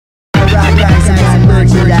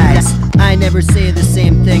merchandise. I never say the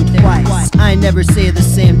same thing twice. I never say the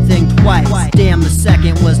same thing twice. Damn, the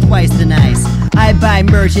second was twice the nice. I buy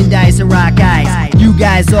merchandise and rock ice. You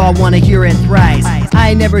guys all wanna hear it thrice.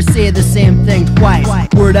 I never say the same thing twice.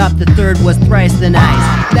 Word up, the third was thrice the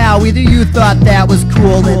nice. Now either you thought that was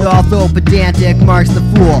cool, and although pedantic marks the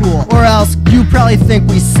fool, or else you probably think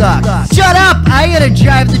we suck. Shut up! I gotta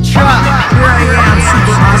drive the truck. Here I am,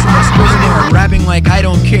 super awesome extraordinaire, rapping like I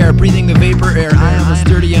don't care, breathing the vapor air. I am a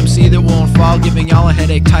sturdy MC that won't fall, giving y'all a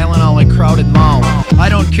headache, Tylenol like crowded mall. I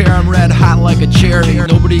don't care, I'm red hot like a cherry.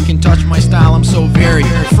 Nobody can touch my style, I'm so very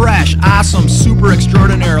fresh, awesome, super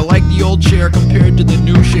extraordinaire, like the old chair compared to the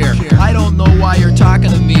new chair. I don't know why you're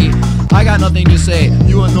talking to me, I got nothing to say,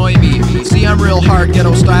 you annoy me. See, I'm real hard,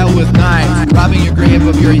 ghetto style with knives, robbing your grave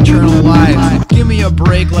of your eternal lives. Give me a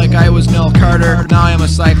break like I was Nell Carter, now I am a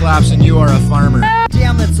Cyclops and you are a farmer.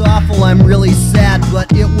 Damn, that's awful, I'm really sad,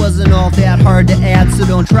 but it wasn't all that hard to add, so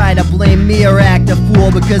don't try to blame me or act a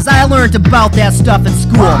fool, because I learned about that stuff at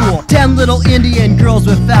school. 10 little Indian girls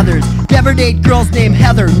with feathers, never date girls named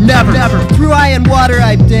Heather, never. Through eye and water,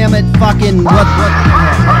 I damn it, fucking what?